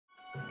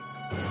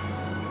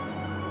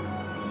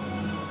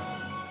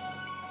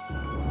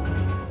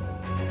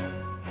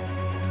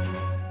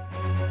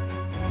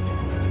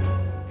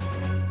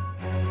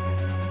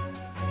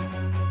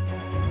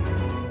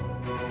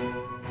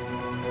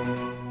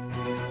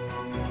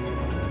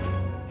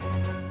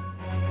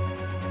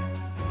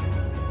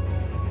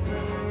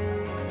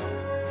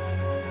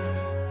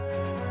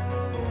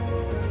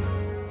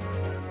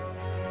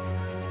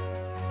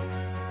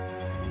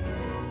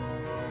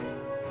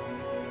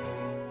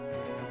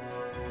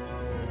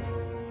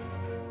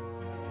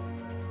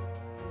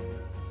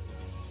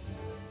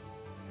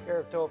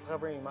Erev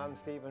Chavrim, I'm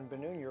Stephen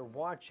Ben-Nun. You're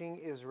watching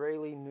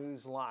Israeli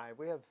News Live.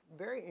 We have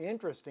very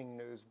interesting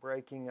news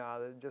breaking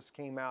that just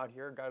came out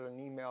here. Got an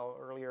email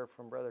earlier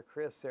from Brother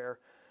Chris there.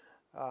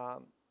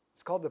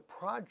 It's called the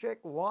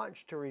Project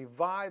Launch to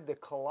Revive the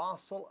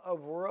Colossal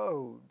of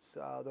Rhodes.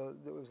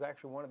 It was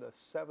actually one of the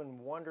 7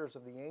 wonders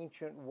of the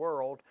ancient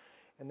world,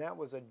 and that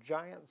was a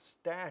giant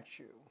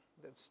statue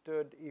that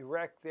stood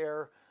erect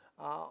there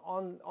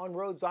on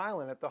Rhodes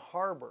Island at the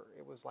harbor.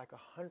 It was like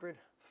 100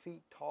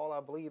 feet tall,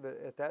 I believe,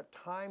 at that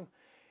time,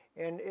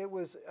 and it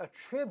was a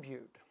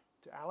tribute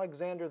to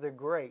Alexander the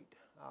Great,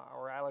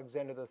 or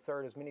Alexander the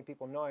Third, as many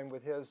people know him,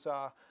 with his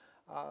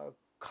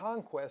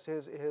conquest,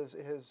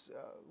 his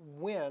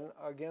win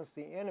against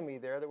the enemy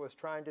there that was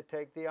trying to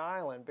take the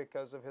island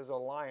because of his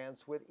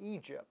alliance with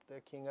Egypt,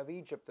 the king of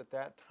Egypt at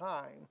that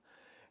time.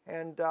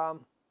 And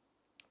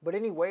but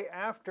anyway,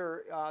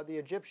 after the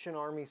Egyptian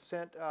army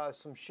sent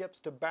some ships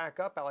to back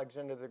up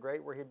Alexander the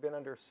Great, where he'd been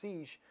under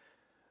siege,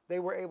 they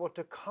were able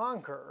to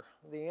conquer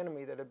the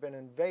enemy that had been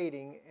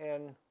invading,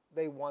 and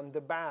they won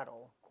the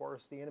battle. Of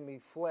course, the enemy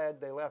fled.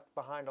 They left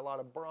behind a lot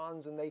of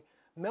bronze, and they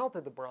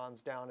melted the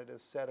bronze down, it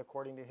is said,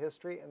 according to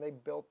history, and they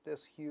built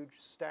this huge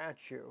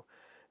statue.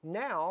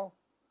 Now,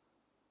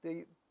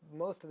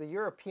 most of the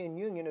European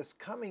Union is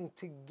coming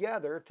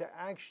together to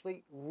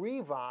actually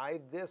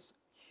revive this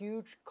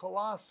huge,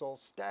 colossal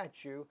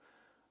statue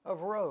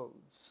of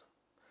Rhodes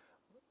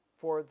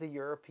for the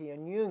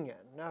European Union.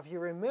 Now, if you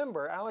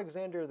remember,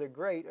 Alexander the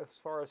Great, as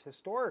far as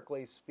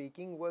historically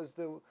speaking, was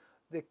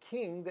the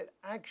king that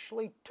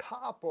actually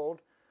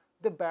toppled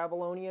the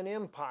Babylonian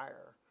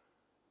Empire.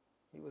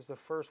 He was the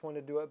first one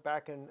to do it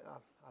back in,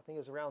 I think it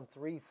was around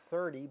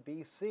 330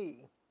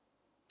 BC.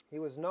 He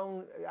was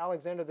known,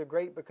 Alexander the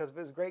Great, because of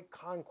his great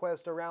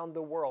conquest around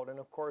the world. And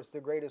of course,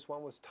 the greatest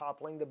one was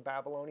toppling the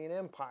Babylonian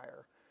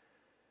Empire.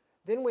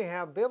 Then we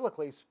have,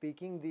 biblically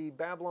speaking, the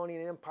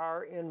Babylonian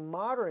Empire in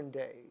modern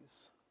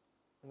days.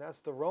 And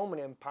that's the Roman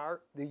Empire,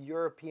 the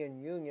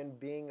European Union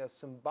being a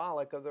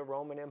symbolic of the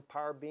Roman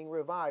Empire being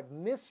revived.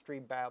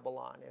 Mystery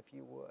Babylon, if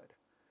you would.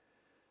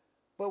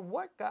 But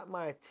what got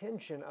my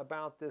attention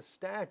about this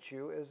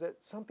statue is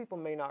that some people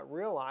may not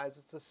realize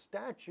it's a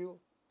statue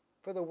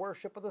for the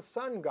worship of the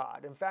sun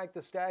god. In fact,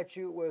 the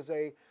statue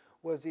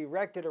was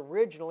erected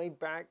originally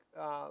back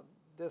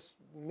this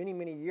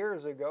many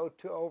years ago,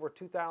 to over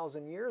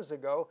 2,000 years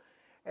ago,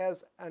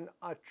 as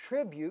a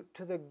tribute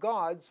to the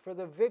gods for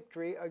the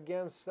victory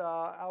against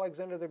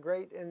Alexander the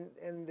Great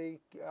and the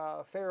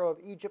Pharaoh of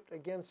Egypt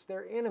against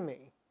their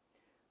enemy.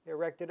 They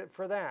erected it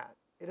for that.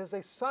 It is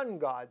a sun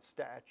god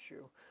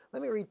statue.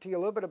 Let me read to you a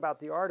little bit about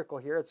the article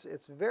here.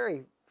 It's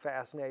very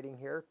fascinating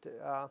here.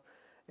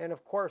 And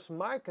of course,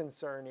 my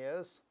concern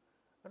is,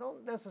 I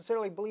don't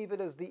necessarily believe it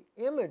is the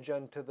image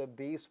unto the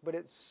beast, but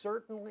it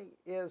certainly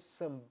is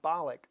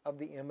symbolic of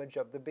the image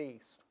of the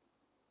beast,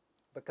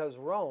 because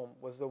Rome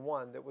was the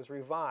one that was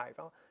revived.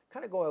 I'll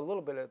kind of go a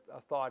little bit of a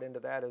thought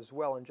into that as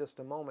well in just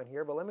a moment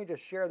here, but let me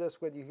just share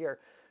this with you here.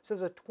 It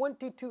says, a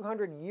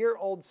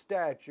 2,200-year-old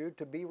statue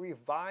to be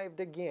revived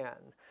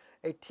again.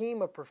 A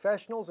team of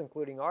professionals,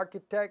 including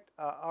architect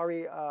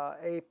Ari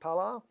A.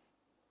 Pala,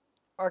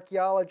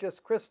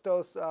 archaeologist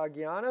Christos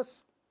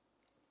Giannis,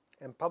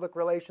 and public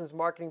relations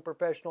marketing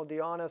professional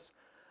Dionis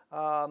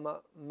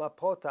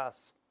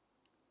Mapotas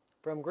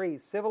from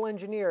Greece, civil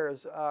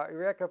engineers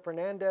Erika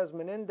Fernandez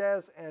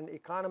Menendez, and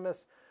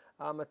economist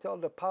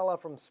Matilda Pala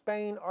from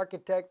Spain,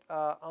 architect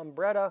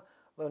Umbretta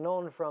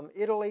Lenon from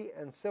Italy,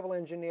 and civil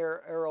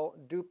engineer Errol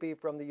Dupi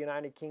from the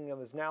United Kingdom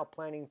is now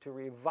planning to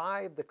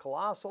revive the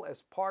colossal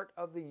as part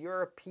of the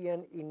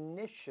European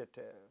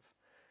initiative.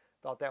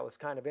 Thought that was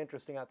kind of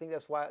interesting. I think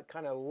that's why it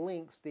kind of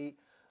links the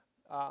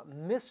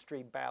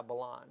Mystery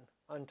Babylon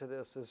unto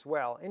this as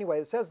well. Anyway,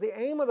 it says the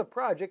aim of the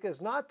project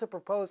is not to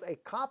propose a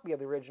copy of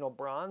the original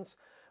bronze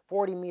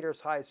 40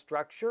 meters high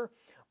structure,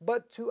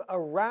 but to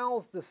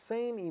arouse the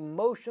same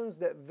emotions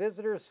that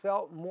visitors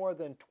felt more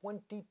than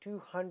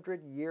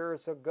 2,200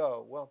 years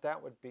ago. Well,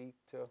 that would be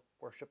to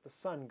worship the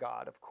sun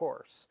god, of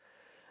course.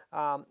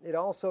 It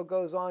also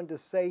goes on to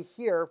say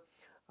here,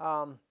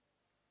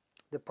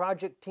 the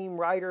project team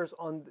writers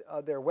on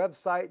their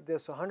website,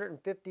 this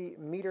 150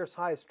 meters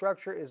high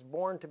structure is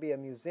born to be a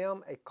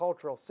museum, a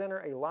cultural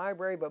center, a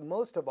library, but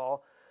most of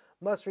all,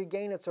 must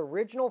regain its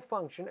original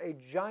function, a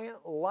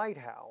giant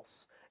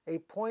lighthouse, a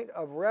point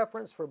of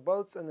reference for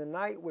boats in the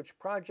night, which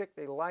project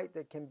a light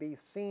that can be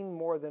seen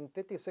more than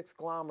 56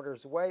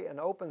 kilometers away in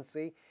open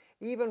sea,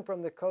 even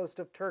from the coast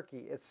of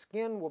Turkey. Its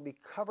skin will be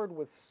covered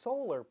with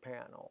solar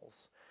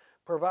panels,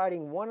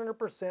 providing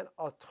 100%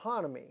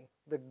 autonomy,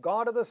 the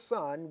god of the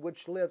sun,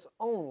 which lives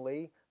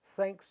only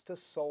thanks to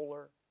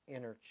solar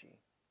energy.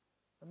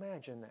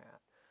 Imagine that.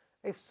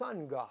 A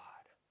sun god.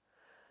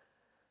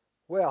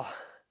 Well,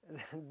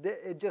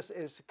 it just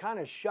is kind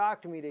of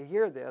shocked me to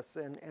hear this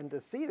and to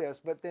see this,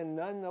 but then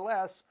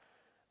nonetheless,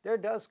 there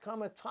does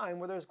come a time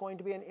where there's going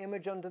to be an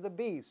image unto the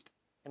beast.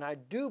 And I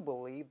do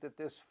believe that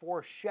this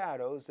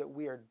foreshadows that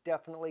we are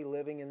definitely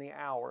living in the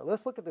hour.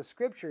 Let's look at the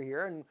scripture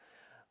here, and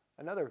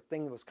another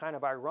thing that was kind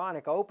of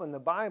ironic, I opened the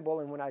Bible,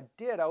 and when I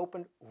did, I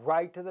opened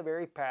right to the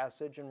very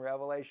passage in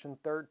Revelation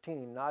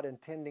 13, not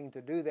intending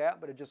to do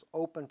that, but it just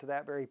opened to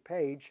that very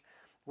page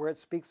where it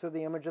speaks of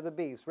the image of the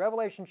beast.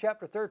 Revelation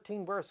chapter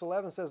 13, verse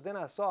 11 says, "Then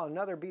I saw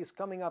another beast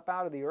coming up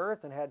out of the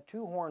earth and had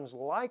two horns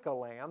like a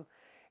lamb,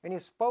 and he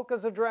spoke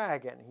as a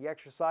dragon. He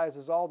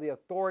exercises all the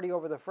authority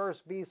over the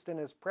first beast in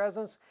his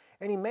presence,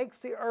 and he makes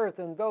the earth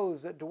and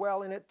those that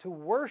dwell in it to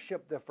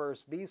worship the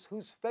first beast,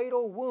 whose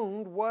fatal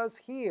wound was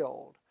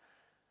healed."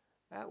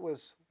 That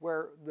was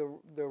where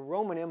the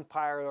Roman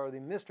Empire, or the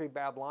Mystery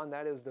Babylon,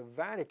 that is the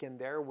Vatican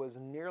there, was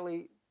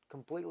nearly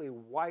completely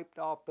wiped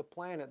off the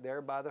planet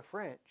there by the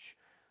French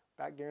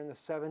back during the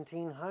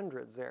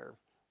 1700s there.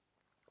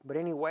 But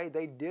anyway,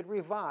 they did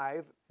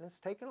revive, and it's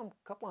taken them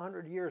a couple of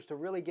hundred years to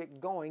really get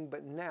going,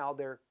 but now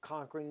they're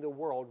conquering the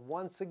world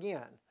once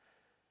again,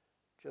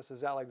 just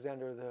as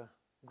Alexander the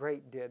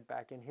Great did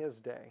back in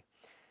his day.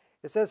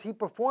 It says, "He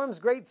performs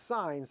great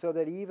signs, so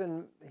that he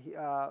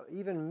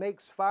even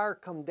makes fire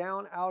come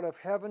down out of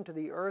heaven to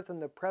the earth in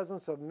the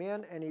presence of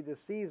men, and he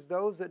deceives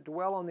those that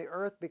dwell on the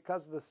earth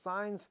because of the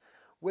signs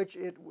which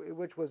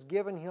was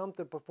given him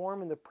to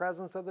perform in the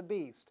presence of the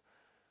beast."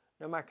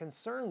 Now my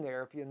concern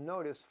there, if you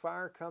notice,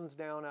 fire comes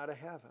down out of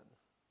heaven.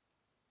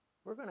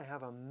 We're going to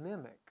have a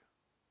mimic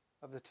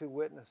of the two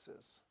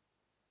witnesses.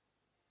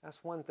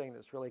 That's one thing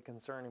that's really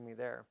concerning me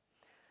there.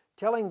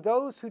 "Telling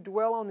those who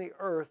dwell on the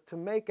earth to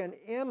make an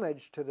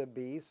image to the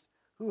beast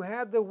who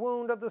had the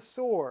wound of the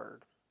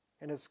sword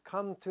and has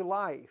come to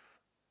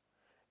life.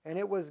 And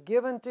it was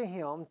given to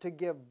him to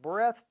give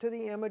breath to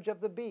the image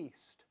of the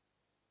beast."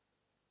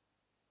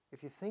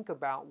 If you think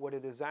about what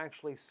it is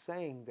actually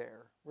saying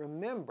there,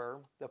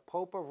 remember the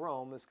Pope of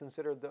Rome is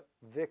considered the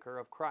vicar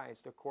of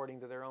Christ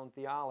according to their own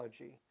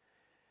theology.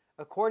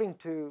 According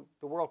to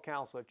the World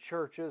Council of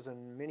Churches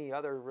and many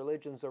other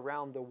religions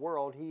around the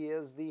world, he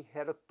is the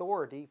head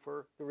authority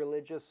for the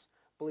religious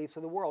beliefs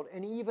of the world.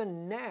 And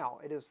even now,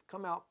 it has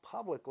come out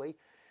publicly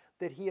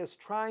that he is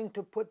trying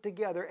to put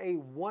together a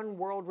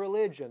one-world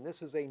religion.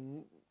 This is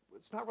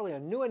it's not really a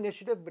new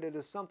initiative, but it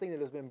is something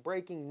that has been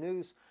breaking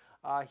news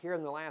here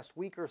in the last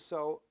week or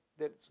so,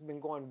 that's been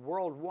going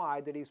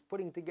worldwide, that he's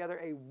putting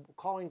together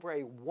calling for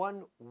a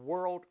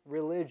one-world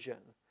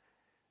religion.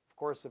 Of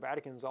course, the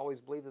Vatican's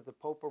always believed that the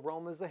Pope of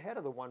Rome is the head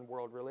of the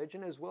one-world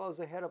religion, as well as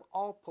the head of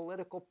all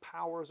political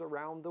powers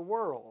around the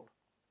world.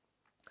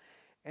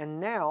 And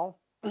now,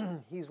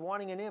 he's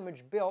wanting an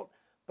image built,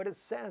 but it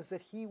says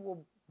that he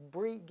will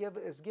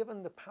is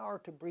given the power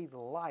to breathe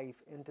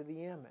life into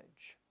the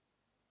image.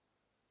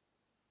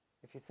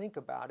 If you think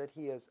about it,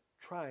 he is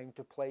trying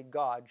to play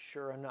God,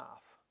 sure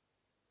enough.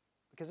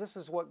 Because this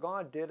is what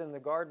God did in the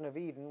Garden of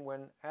Eden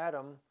when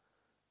Adam,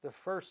 the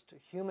first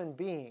human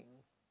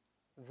being,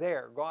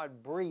 there,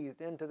 God breathed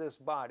into this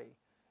body.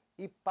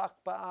 Ipak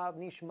ba'av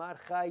nishmat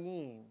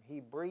chayim. He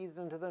breathed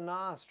into the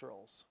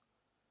nostrils.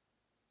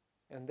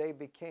 And they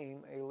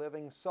became a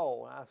living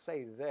soul. And I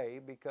say they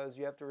because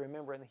you have to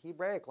remember in the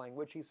Hebraic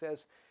language, he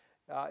says,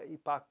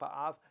 Ipak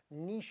ba'av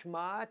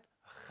nishmat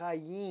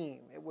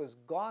chayim. It was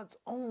God's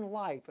own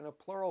life in a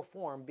plural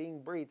form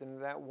being breathed into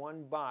that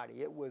one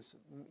body. It was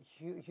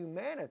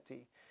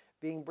humanity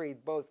being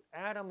breathed. Both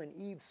Adam and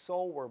Eve's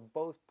soul were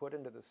both put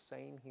into the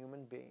same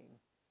human being.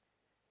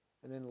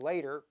 And then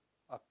later,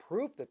 a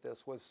proof that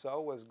this was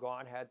so was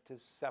God had to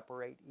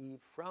separate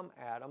Eve from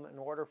Adam in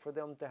order for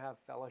them to have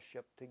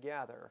fellowship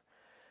together.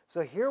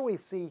 So here we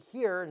see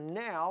here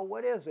now,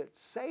 what is it?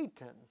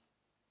 Satan,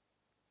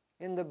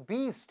 in the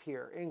beast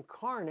here,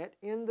 incarnate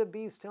in the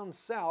beast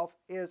himself,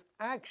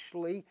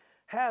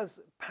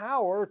 has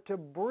power to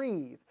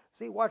breathe.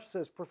 See, watch, it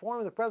says, perform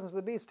in the presence of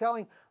the beast,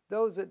 telling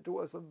those that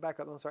dwell,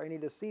 and he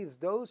deceives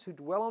those who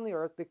dwell on the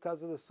earth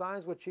because of the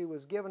signs which he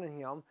was given in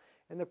him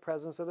in the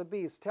presence of the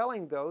beast,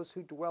 telling those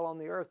who dwell on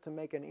the earth to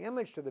make an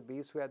image to the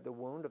beast who had the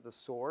wound of the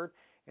sword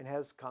and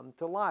has come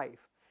to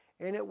life.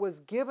 And it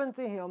was given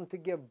to him to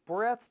give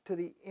breath to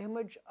the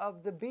image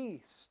of the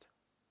beast,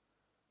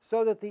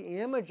 so that the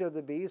image of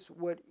the beast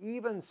would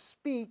even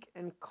speak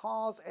and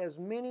cause as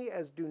many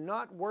as do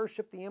not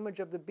worship the image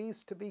of the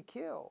beast to be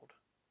killed.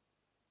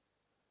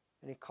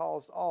 And he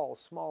caused all,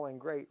 small and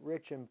great,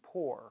 rich and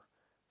poor,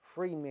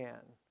 free men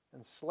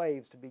and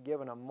slaves, to be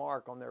given a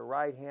mark on their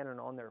right hand and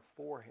on their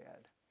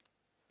forehead.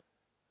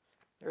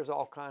 There's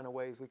all kind of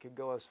ways we could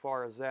go as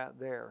far as that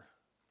there.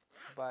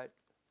 But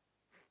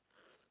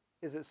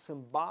is it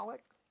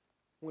symbolic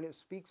when it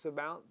speaks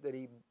about that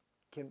he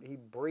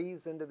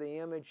breathes into the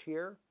image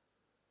here?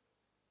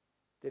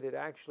 That it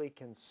actually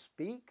can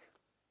speak?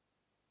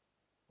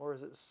 Or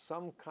is it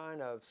some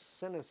kind of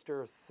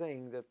sinister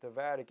thing that the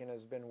Vatican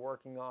has been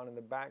working on in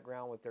the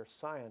background with their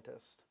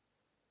scientists?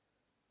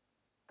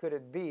 Could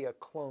it be a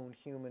cloned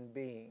human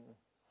being?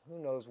 Who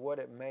knows what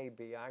it may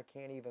be? I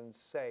can't even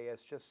say.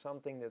 It's just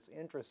something that's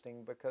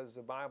interesting because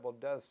the Bible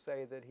does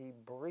say that he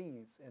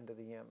breathes into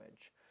the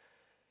image.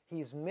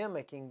 He's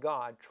mimicking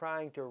God,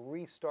 trying to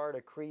restart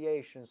a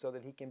creation so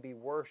that he can be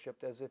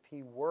worshipped as if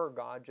he were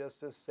God,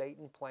 just as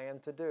Satan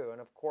planned to do.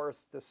 And of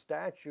course, the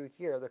statue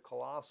here, the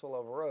Colossal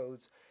of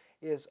Rhodes,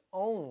 is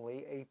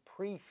only a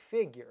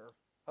prefigure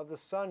of the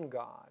sun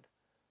god.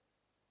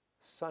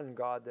 Sun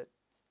god that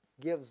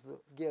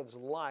gives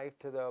life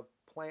to the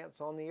plants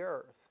on the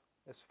earth,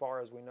 as far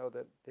as we know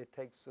that it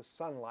takes the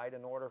sunlight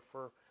in order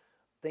for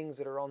things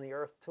that are on the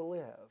earth to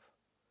live.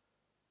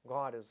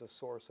 God is the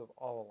source of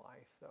all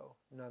life, though,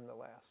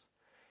 nonetheless.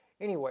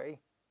 Anyway,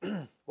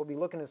 we'll be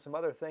looking at some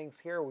other things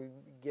here. We'll be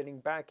getting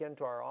back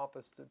into our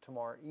office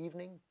tomorrow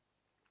evening,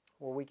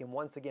 where we can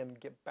once again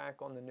get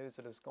back on the news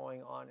that is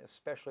going on,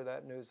 especially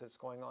that news that's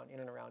going on in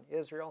and around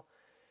Israel.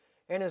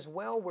 And as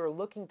well, we're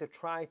looking to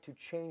try to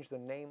change the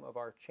name of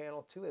our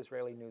channel to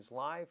Israeli News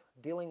Live,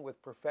 dealing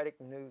with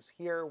prophetic news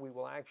here. We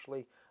will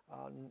actually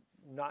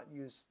not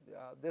use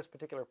this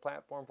particular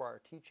platform for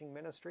our teaching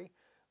ministry,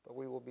 but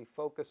we will be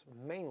focused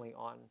mainly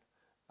on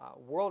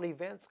world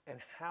events and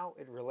how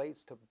it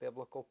relates to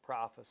biblical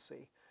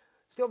prophecy.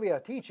 Still be a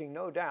teaching,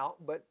 no doubt,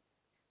 but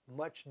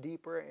much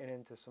deeper and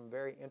into some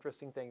very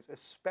interesting things,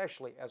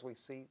 especially as we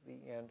see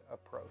the end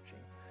approaching.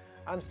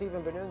 I'm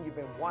Stephen Ben-Nun. You've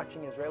been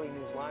watching Israeli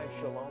News Live.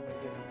 Shalom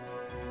and good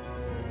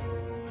evening.